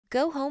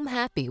Go home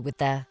happy with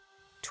the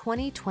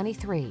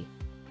 2023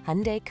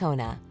 Hyundai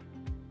Kona.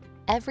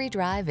 Every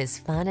drive is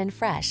fun and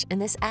fresh in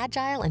this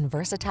agile and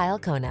versatile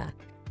Kona.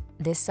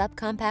 This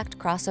subcompact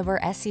crossover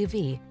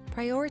SUV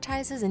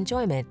prioritizes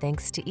enjoyment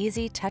thanks to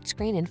easy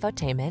touchscreen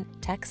infotainment,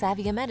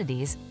 tech-savvy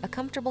amenities, a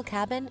comfortable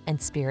cabin,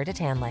 and spirited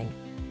handling.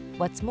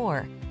 What's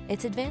more,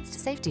 its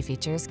advanced safety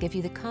features give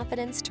you the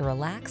confidence to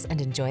relax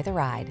and enjoy the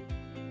ride.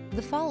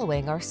 The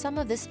following are some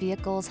of this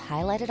vehicle's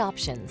highlighted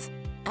options: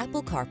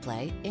 Apple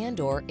CarPlay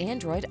and/or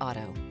Android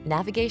Auto,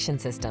 navigation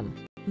system,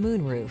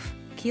 moonroof,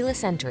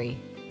 keyless entry,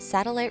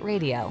 satellite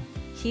radio,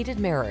 heated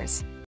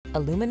mirrors,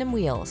 aluminum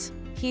wheels,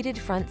 heated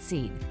front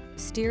seat,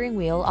 steering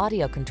wheel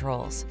audio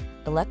controls,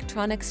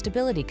 electronic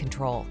stability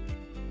control,